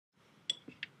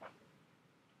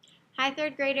Hi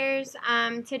third graders.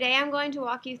 Today I'm going to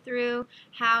walk you through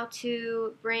how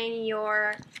to bring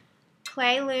your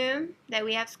clay loom that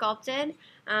we have sculpted,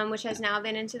 which has now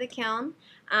been into the kiln,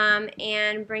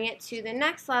 and bring it to the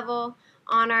next level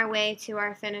on our way to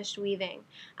our finished weaving.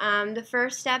 The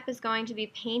first step is going to be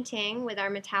painting with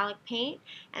our metallic paint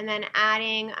and then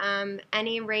adding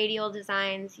any radial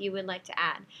designs you would like to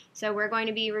add. So we're going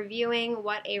to be reviewing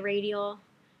what a radial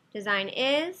design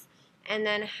is, and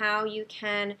then how you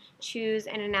can choose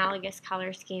an analogous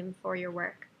color scheme for your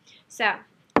work. So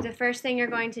the first thing you're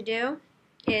going to do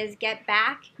is get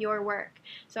back your work.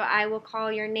 So I will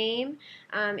call your name.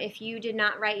 If you did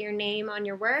not write your name on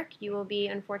your work, you will be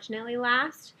unfortunately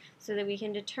last, so that we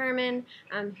can determine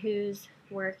whose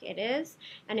work it is.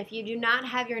 And if you do not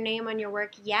have your name on your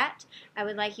work yet, I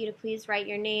would like you to please write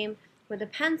your name with a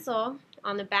pencil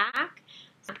on the back.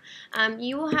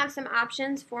 You will have some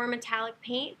options for metallic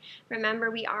paint.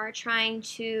 Remember, we are trying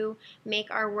to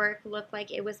make our work look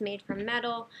like it was made from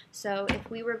metal, so if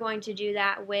we were going to do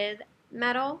that with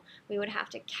metal, we would have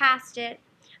to cast it,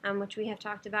 which we have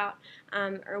talked about,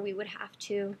 or we would have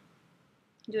to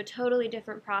do a totally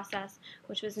different process,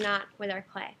 which was not with our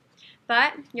clay.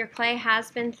 But your clay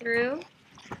has been through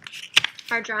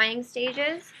our drying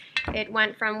stages. It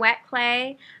went from wet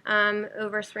clay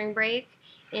over spring break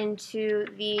into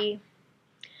the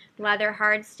leather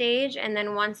hard stage, and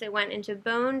then once it went into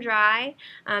bone dry,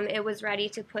 it was ready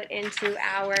to put into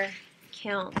our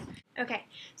kiln. Okay,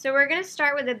 so we're going to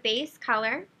start with a base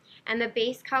color, and the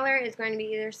base color is going to be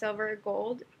either silver or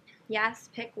gold. Yes,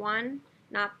 pick one,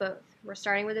 not both. We're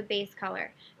starting with a base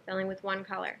color, filling with one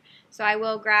color. So I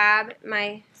will grab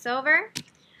my silver.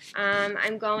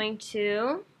 I'm going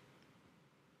to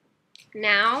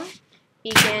now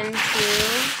begin to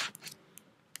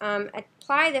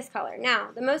apply this color. Now,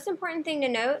 the most important thing to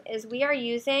note is we are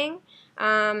using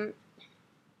acrylic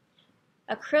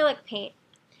paint,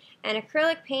 and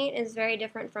acrylic paint is very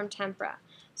different from tempera.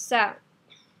 So,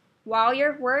 while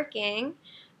you're working,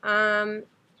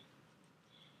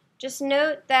 just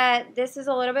note that this is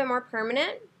a little bit more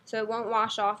permanent, so it won't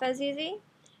wash off as easy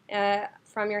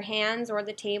from your hands or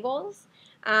the tables,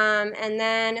 and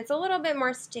then it's a little bit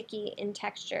more sticky in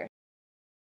texture.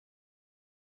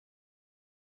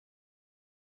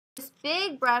 This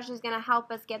big brush is going to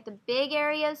help us get the big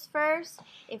areas first.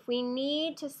 If we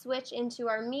need to switch into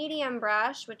our medium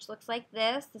brush, which looks like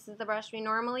this is the brush we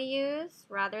normally use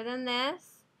rather than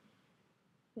this,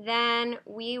 then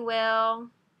we will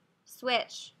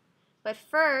switch. But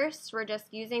first, we're just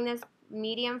using this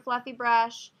medium fluffy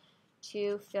brush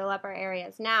to fill up our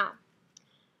areas. Now,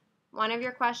 one of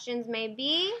your questions may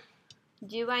be,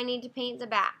 do I need to paint the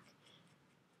back?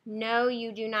 No,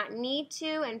 you do not need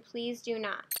to, and please do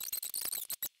not.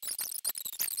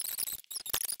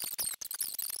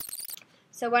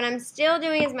 So what I'm still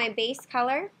doing is my base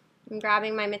color. I'm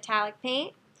grabbing my metallic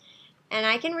paint, and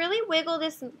I can really wiggle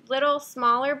this little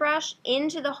smaller brush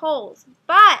into the holes,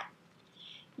 but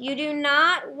you do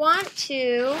not want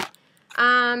to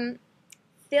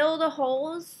fill the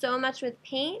holes so much with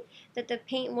paint that the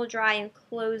paint will dry and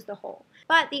close the hole.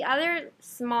 But the other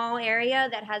small area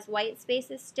that has white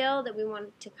spaces still that we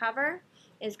want to cover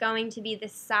is going to be the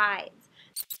sides.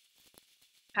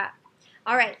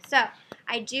 Alright, so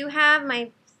I do have my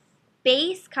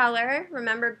base color,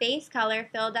 remember base color,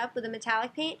 filled up with a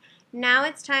metallic paint. Now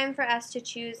it's time for us to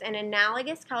choose an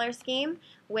analogous color scheme,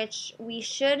 which we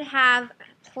should have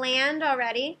planned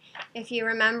already. If you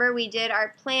remember, we did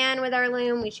our plan with our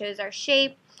loom, we chose our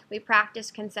shape, we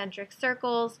practiced concentric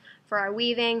circles for our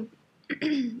weaving,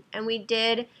 and we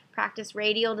did practice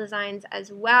radial designs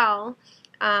as well,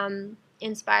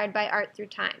 inspired by Art Through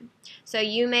Time. So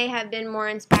you may have been more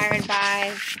inspired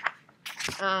by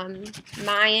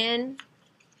Mayan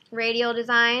radial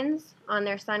designs on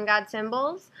their sun god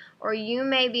symbols, or you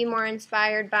may be more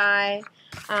inspired by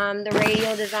the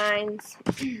radial designs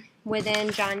within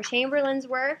John Chamberlain's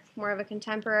work, more of a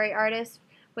contemporary artist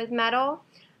with metal,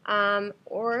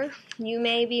 or you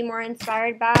may be more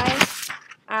inspired by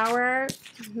our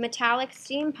metallic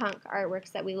steampunk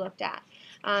artworks that we looked at.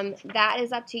 That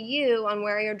is up to you on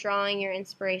where you're drawing your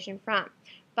inspiration from.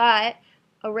 But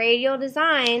a radial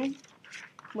design,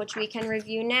 which we can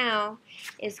review now,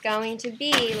 is going to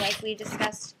be, like we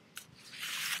discussed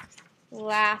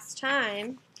last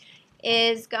time,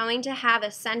 is going to have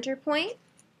a center point,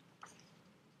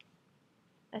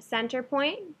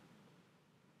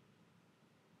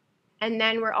 and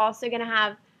then we're also going to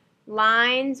have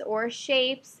lines or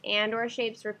shapes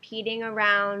repeating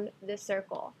around the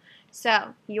circle.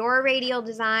 So your radial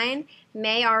design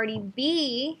may already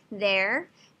be there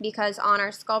because on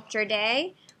our sculpture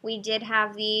day we did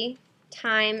have the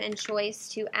time and choice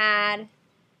to add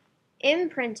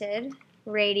imprinted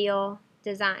radial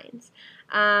designs,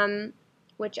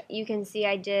 which you can see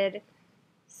I did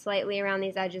slightly around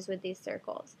these edges with these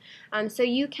circles. So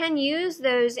you can use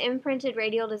those imprinted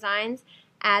radial designs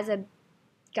as a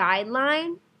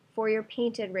guideline for your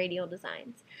painted radial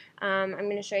designs. I'm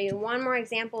going to show you one more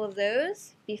example of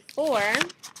those before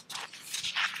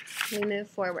we move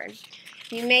forward.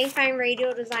 You may find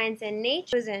radial designs in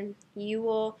nature, and you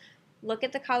will look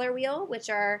at the color wheel, which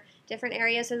are different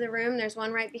areas of the room. There's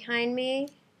one right behind me,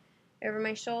 over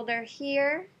my shoulder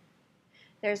here.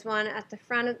 There's one at the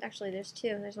front of, actually there's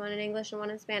two. There's one in English and one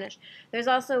in Spanish. There's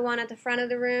also one at the front of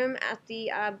the room at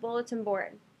the bulletin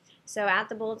board. So at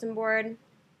the bulletin board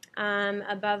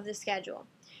above the schedule,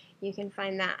 you can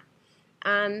find that.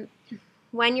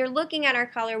 When you're looking at our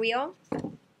color wheel,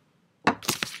 you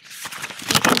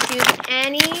can choose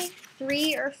any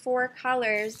 3 or 4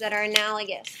 colors that are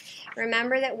analogous.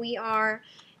 Remember that we are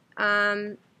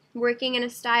working in a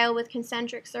style with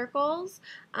concentric circles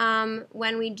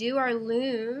when we do our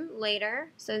loom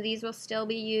later, so these will still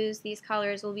be used, these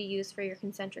colors will be used for your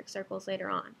concentric circles later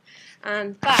on.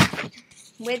 But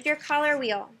with your color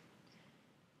wheel,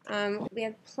 we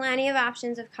have plenty of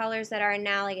options of colors that are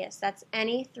analogous. That's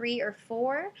any 3 or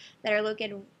 4 that are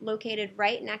located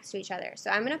right next to each other. So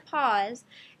I'm going to pause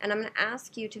and I'm going to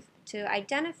ask you to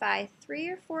identify 3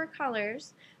 or 4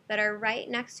 colors that are right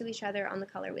next to each other on the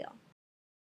color wheel.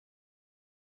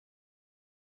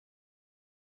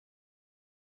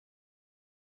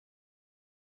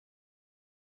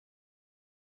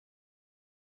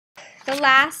 The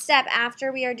last step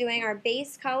after we are doing our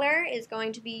base color is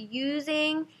going to be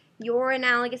using your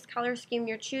analogous color scheme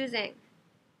you're choosing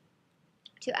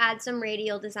to add some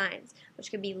radial designs,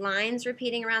 which could be lines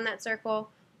repeating around that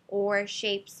circle or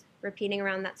shapes repeating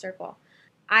around that circle.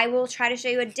 I will try to show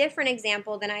you a different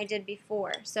example than I did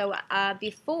before. So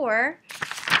before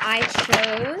I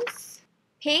chose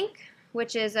pink,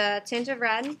 which is a tint of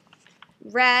red,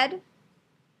 red,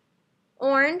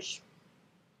 orange,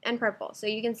 and purple. So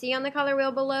you can see on the color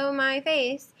wheel below my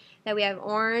face that we have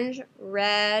orange,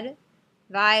 red,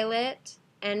 violet,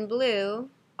 and blue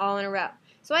all in a row.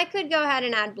 So I could go ahead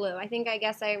and add blue. I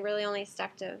guess I really only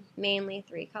stuck to mainly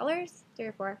 3 colors, 3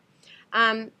 or 4.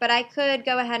 But I could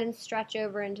go ahead and stretch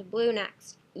over into blue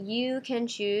next. You can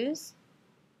choose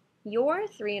your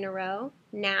 3 in a row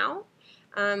now.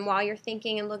 While you're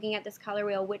thinking and looking at this color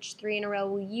wheel, which 3 in a row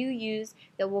will you use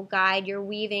that will guide your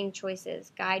weaving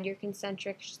choices, guide your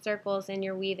concentric circles in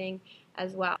your weaving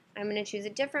as well. I'm going to choose a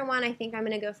different one. I think I'm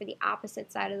going to go for the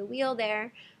opposite side of the wheel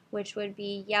there, which would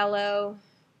be yellow,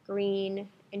 green,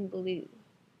 and blue.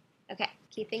 Okay,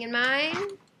 keeping in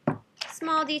mind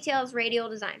small details, radial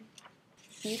design.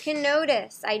 You can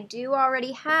notice I do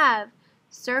already have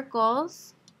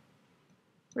circles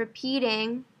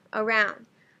repeating around.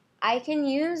 I can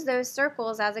use those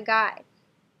circles as a guide.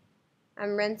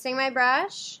 I'm rinsing my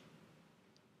brush.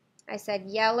 I said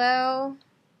yellow,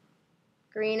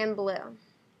 green, and blue.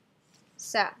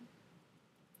 So, I'm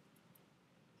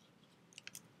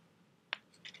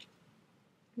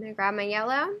going to grab my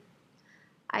yellow.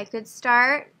 I could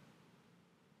start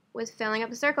with filling up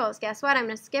the circles. Guess what? I'm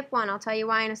going to skip one. I'll tell you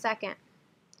why in a second.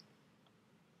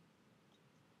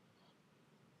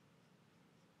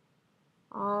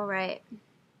 All right.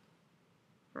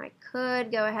 I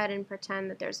could go ahead and pretend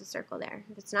that there's a circle there.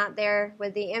 If it's not there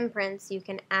with the imprints, you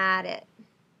can add it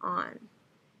on.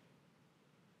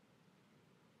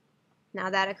 Now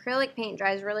that acrylic paint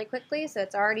dries really quickly, so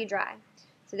it's already dry.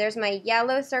 So there's my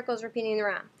yellow circles repeating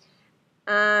around.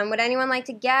 Would anyone like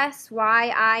to guess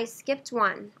why I skipped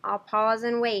one? I'll pause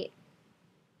and wait.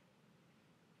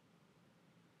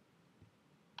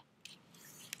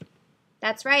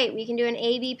 That's right, we can do an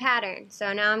A-B pattern.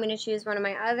 So now I'm going to choose one of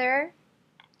my other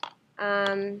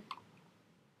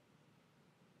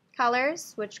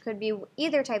colors, which could be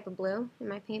either type of blue in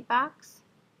my paint box.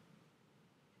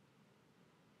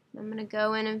 I'm going to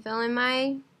go in and fill in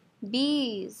my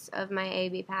B's of my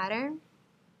A-B pattern.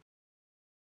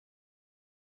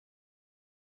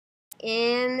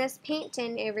 In this paint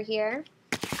tin over here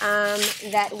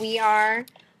that we are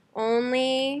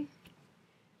only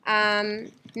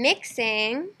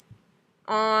mixing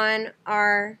on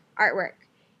our artwork.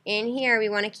 In here we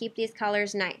want to keep these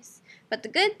colors nice. But the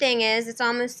good thing is it's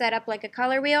almost set up like a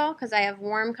color wheel because I have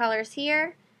warm colors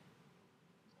here,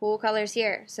 cool colors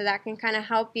here. So that can kind of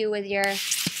help you with your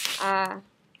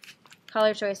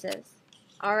color choices.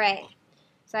 Alright,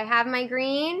 so I have my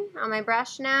green on my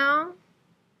brush now,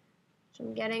 which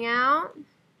I'm getting out.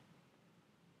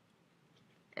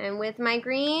 And with my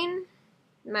green,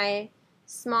 my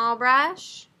small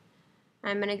brush,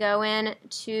 I'm going to go in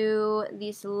to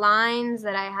these lines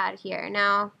that I had here.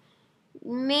 Now,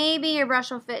 maybe your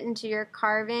brush will fit into your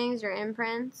carvings, your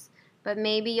imprints, but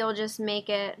maybe you'll just make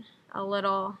it a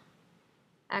little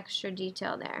extra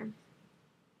detail there.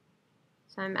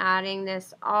 So I'm adding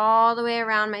this all the way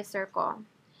around my circle.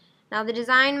 Now the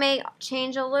design may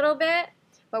change a little bit,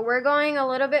 but we're going a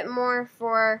little bit more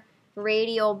for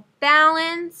radial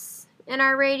balance in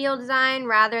our radial design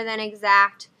rather than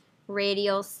exact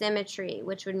radial symmetry,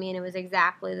 which would mean it was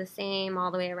exactly the same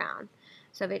all the way around.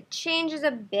 So if it changes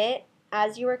a bit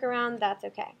as you work around, that's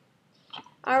okay.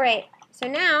 Alright, so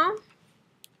now,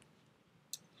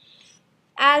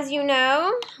 as you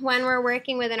know, when we're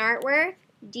working with an artwork,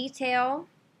 detail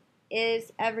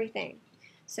is everything.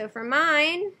 So for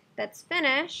mine that's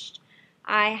finished,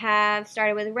 I have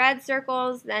started with red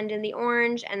circles, then did the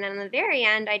orange, and then on the very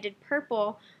end I did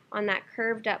purple on that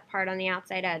curved up part on the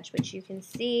outside edge, which you can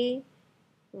see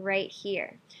right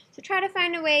here. So try to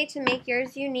find a way to make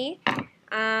yours unique.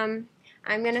 I'm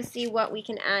going to see what we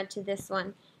can add to this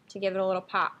one to give it a little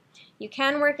pop. You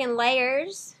can work in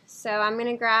layers, so I'm going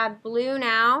to grab blue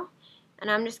now, and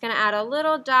I'm just going to add a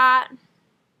little dot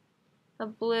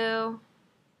of blue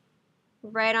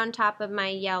right on top of my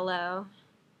yellow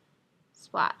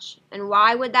splotch. And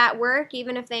why would that work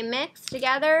even if they mix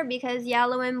together? Because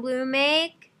yellow and blue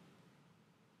make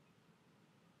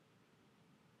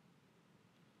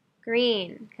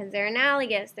green, because they're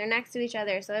analogous, they're next to each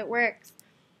other, so it works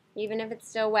even if it's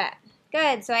still wet.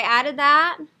 Good, so I added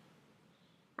that.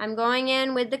 I'm going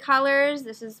in with the colors.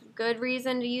 This is good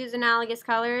reason to use analogous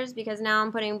colors because now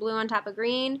I'm putting blue on top of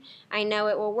green. I know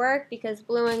it will work because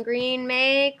blue and green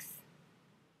makes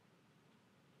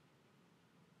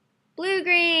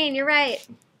blue-green. You're right,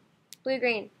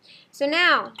 blue-green. So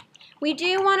now, we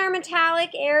do want our metallic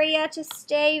area to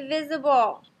stay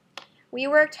visible. We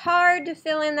worked hard to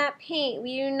fill in that paint.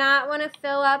 We do not want to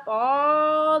fill up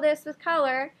all this with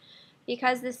color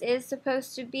because this is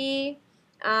supposed to be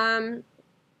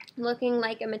looking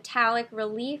like a metallic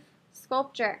relief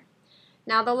sculpture.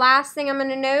 Now the last thing I'm going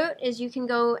to note is you can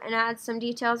go and add some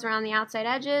details around the outside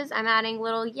edges. I'm adding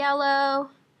little yellow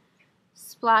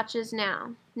splotches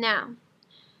now. Now,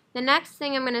 the next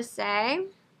thing I'm going to say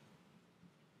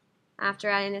after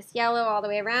adding this yellow all the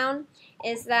way around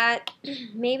is that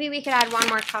maybe we could add one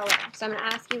more color. So I'm going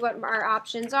to ask you what our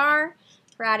options are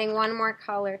for adding one more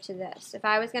color to this. If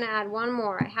I was going to add one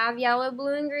more, I have yellow,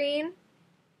 blue, and green.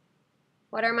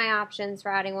 What are my options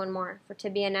for adding one more to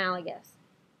be analogous?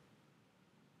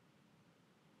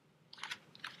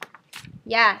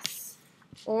 Yes,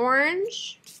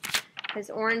 orange, because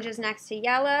orange is next to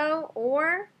yellow,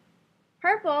 or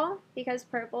purple, because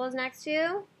purple is next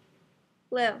to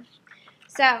blue.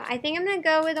 So I think I'm going to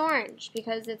go with orange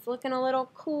because it's looking a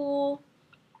little cool,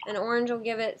 and orange will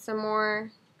give it some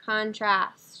more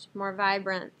contrast, more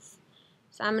vibrance.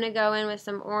 So I'm going to go in with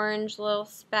some orange little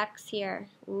specks here.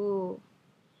 Ooh.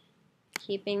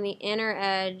 Keeping the inner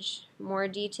edge more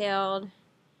detailed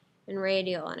and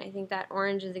radial, and I think that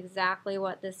orange is exactly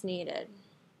what this needed.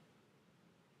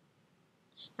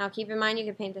 Now keep in mind you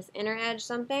can paint this inner edge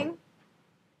something.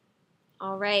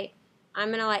 Alright, I'm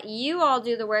going to let you all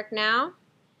do the work now.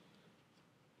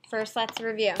 First, let's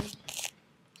review.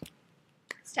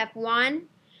 Step 1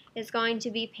 is going to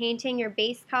be painting your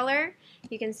base color.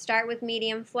 You can start with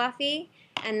medium fluffy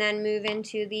and then move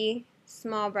into the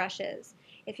small brushes.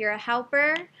 If you're a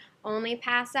helper, only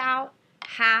pass out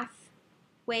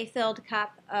halfway filled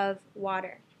cup of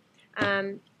water.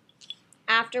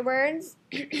 Afterwards,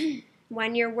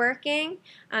 when you're working,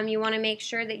 you want to make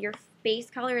sure that your base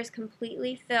color is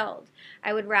completely filled.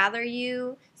 I would rather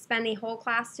you spend the whole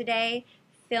class today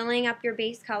filling up your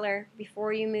base color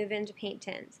before you move into paint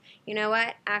tins. You know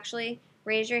what? Actually,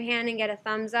 raise your hand and get a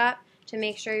thumbs up to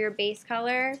make sure your base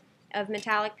color of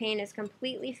metallic paint is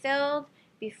completely filled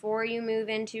before you move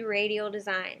into radial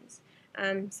designs.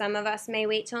 Some of us may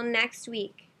wait till next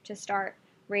week to start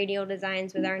radial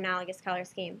designs with our analogous color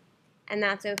scheme, and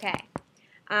that's okay.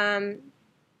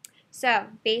 So,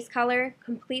 base color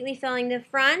completely filling the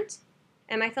front.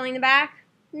 Am I filling the back?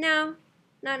 No,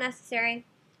 not necessary.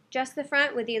 Just the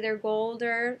front with either gold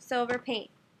or silver paint.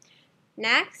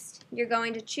 Next, you're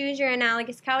going to choose your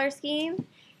analogous color scheme,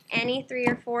 any 3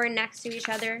 or 4 next to each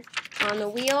other on the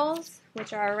wheels,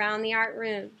 which are around the art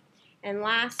room. And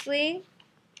lastly,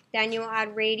 then you will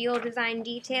add radial design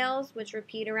details, which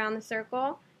repeat around the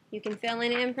circle. You can fill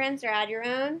in imprints or add your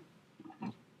own.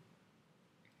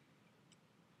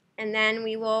 And then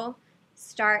we will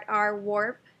start our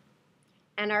warp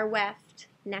and our weft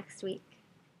next week.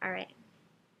 All right.